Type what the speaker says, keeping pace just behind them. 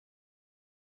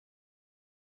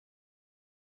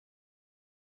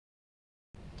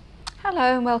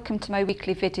Hello and welcome to my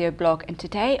weekly video blog, and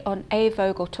today on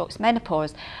A.Vogel Talks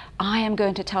Menopause I am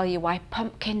going to tell you why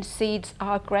pumpkin seeds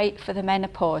are great for the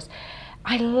menopause.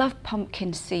 I love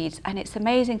pumpkin seeds, and it's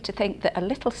amazing to think that a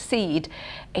little seed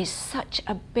is such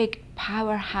a big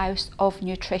powerhouse of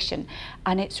nutrition,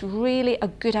 and it's really a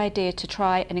good idea to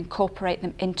try and incorporate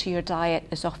them into your diet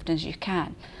as often as you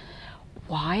can.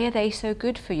 Why are they so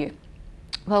good for you?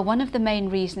 Well, one of the main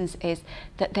reasons is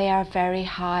that they are very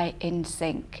high in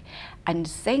zinc. And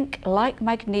zinc, like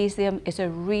magnesium, is a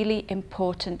really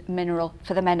important mineral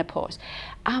for the menopause.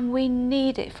 And we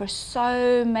need it for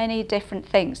so many different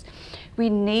things.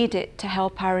 We need it to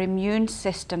help our immune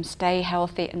system stay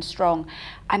healthy and strong.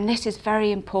 And this is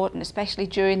very important, especially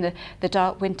during the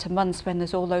dark winter months when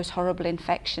there's all those horrible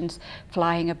infections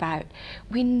flying about.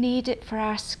 We need it for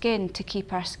our skin, to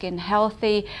keep our skin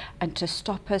healthy and to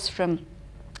stop us from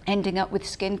ending up with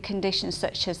skin conditions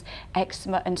such as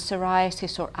eczema and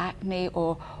psoriasis or acne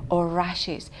or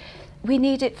rashes. We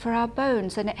need it for our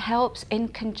bones, and it helps in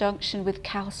conjunction with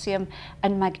calcium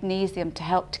and magnesium to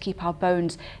help to keep our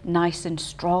bones nice and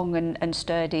strong and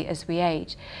sturdy as we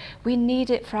age. We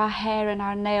need it for our hair and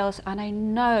our nails, and I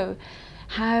know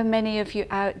how many of you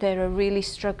out there are really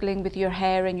struggling with your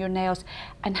hair and your nails,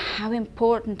 and how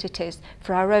important it is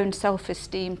for our own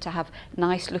self-esteem to have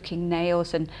nice looking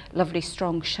nails and lovely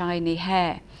strong shiny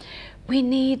hair. We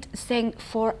need zinc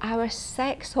for our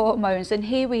sex hormones, and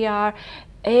here we are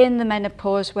in the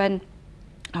menopause when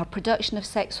our production of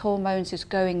sex hormones is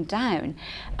going down,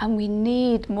 and we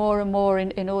need more and more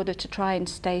in order to try and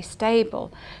stay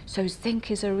stable. So zinc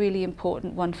is a really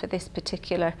important one for this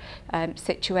particular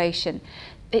situation.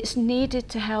 It's needed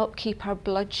to help keep our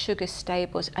blood sugar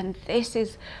stable, and this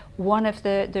is one of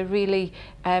the really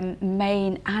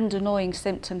main and annoying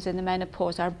symptoms in the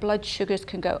menopause. Our blood sugars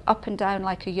can go up and down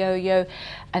like a yo-yo,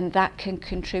 and that can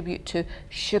contribute to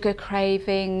sugar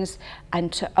cravings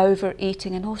and to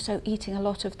overeating, and also eating a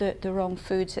lot of the wrong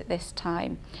foods at this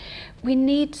time. We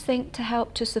need zinc to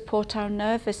help to support our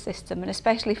nervous system, and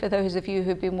especially for those of you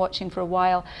who've been watching for a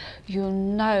while, you'll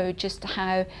know just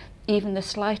how even the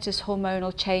slightest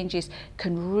hormonal changes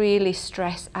can really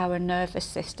stress our nervous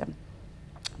system.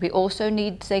 We also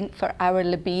need zinc for our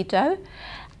libido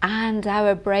and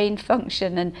our brain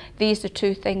function, and these are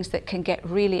two things that can get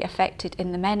really affected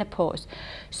in the menopause.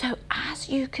 So as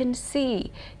you can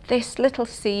see, this little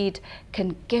seed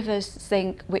can give us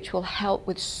zinc, which will help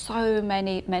with so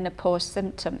many menopause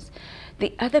symptoms.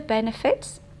 The other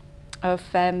benefits of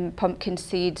pumpkin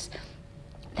seeds: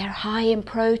 they're high in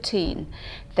protein.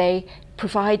 They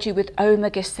provide you with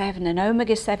omega-7, and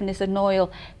omega-7 is an oil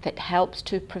that helps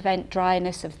to prevent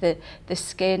dryness of the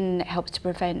skin. It helps to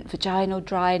prevent vaginal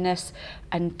dryness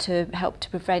and to help to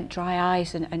prevent dry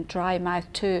eyes and dry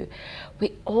mouth too.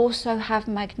 We also have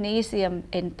magnesium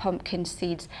in pumpkin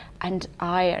seeds and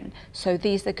iron, so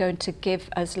these are going to give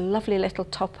us lovely little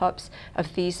top-ups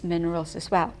of these minerals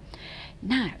as well.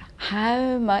 Now,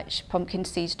 how much pumpkin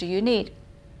seeds do you need?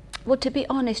 Well, to be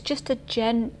honest, just a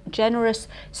generous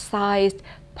sized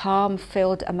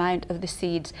palm-filled amount of the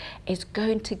seeds is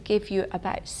going to give you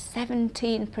about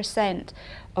 17%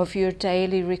 of your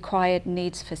daily required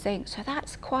needs for zinc. So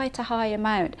that's quite a high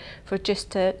amount for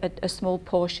just a small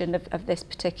portion of this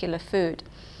particular food.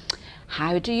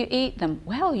 How do you eat them?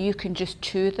 Well, you can just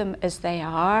chew them as they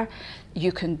are.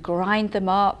 You can grind them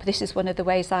up. This is one of the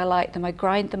ways I like them. I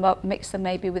grind them up, mix them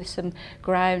maybe with some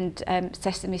ground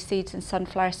sesame seeds and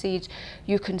sunflower seeds.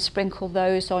 You can sprinkle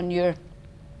those on your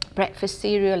breakfast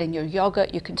cereal, in your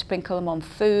yogurt. You can sprinkle them on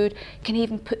food. You can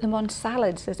even put them on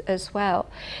salads as well.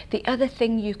 The other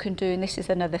thing you can do, and this is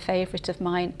another favourite of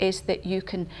mine, is that you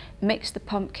can mix the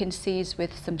pumpkin seeds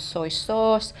with some soy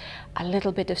sauce, a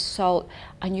little bit of salt,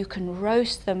 and you can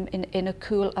roast them in a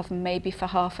cool oven maybe for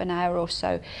half an hour or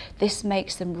so. This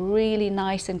makes them really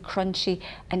nice and crunchy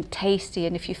and tasty,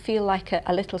 and if you feel like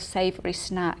a little savoury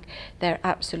snack, they're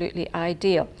absolutely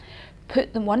ideal.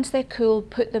 Put them, once they're cool,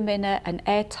 put them in an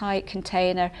airtight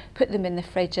container, put them in the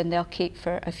fridge, and they'll keep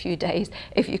for a few days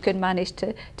if you can manage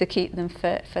to keep them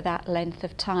for that length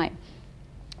of time.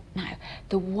 Now,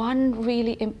 the one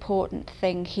really important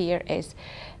thing here is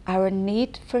our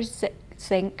need for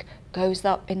zinc goes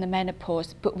up in the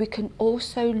menopause, but we can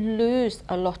also lose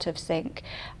a lot of zinc,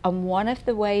 and one of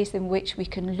the ways in which we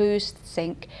can lose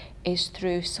zinc is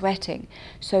through sweating.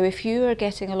 So if you are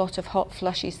getting a lot of hot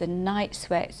flushes and night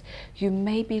sweats, you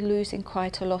may be losing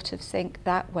quite a lot of zinc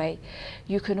that way.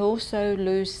 You can also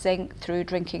lose zinc through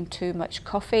drinking too much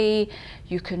coffee.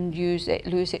 You can lose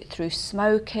it through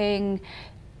smoking,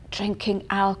 drinking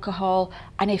alcohol,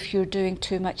 and if you're doing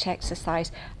too much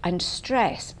exercise and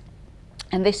stress.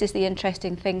 And this is the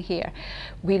interesting thing here.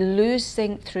 We lose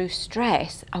zinc through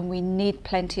stress, and we need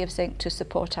plenty of zinc to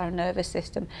support our nervous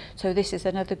system. So this is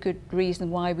another good reason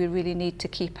why we really need to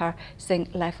keep our zinc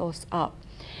levels up.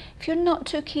 If you're not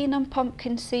too keen on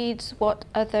pumpkin seeds, what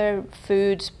other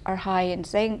foods are high in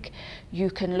zinc?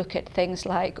 You can look at things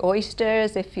like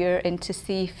oysters if you're into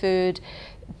seafood,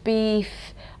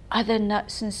 beef, other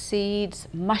nuts and seeds,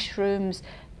 mushrooms,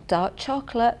 dark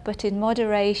chocolate, but in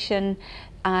moderation,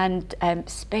 and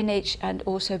spinach, and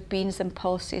also beans and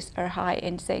pulses are high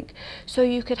in zinc. So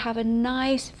you could have a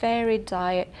nice varied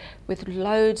diet with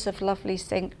loads of lovely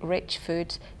zinc rich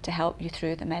foods to help you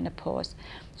through the menopause.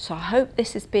 So I hope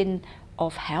this has been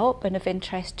of help and of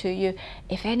interest to you.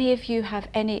 If any of you have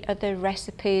any other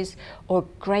recipes or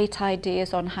great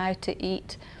ideas on how to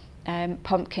eat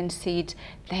pumpkin seeds,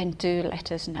 then do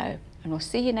let us know. And we'll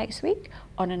see you next week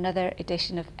on another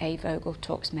edition of A.Vogel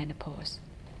Talks Menopause.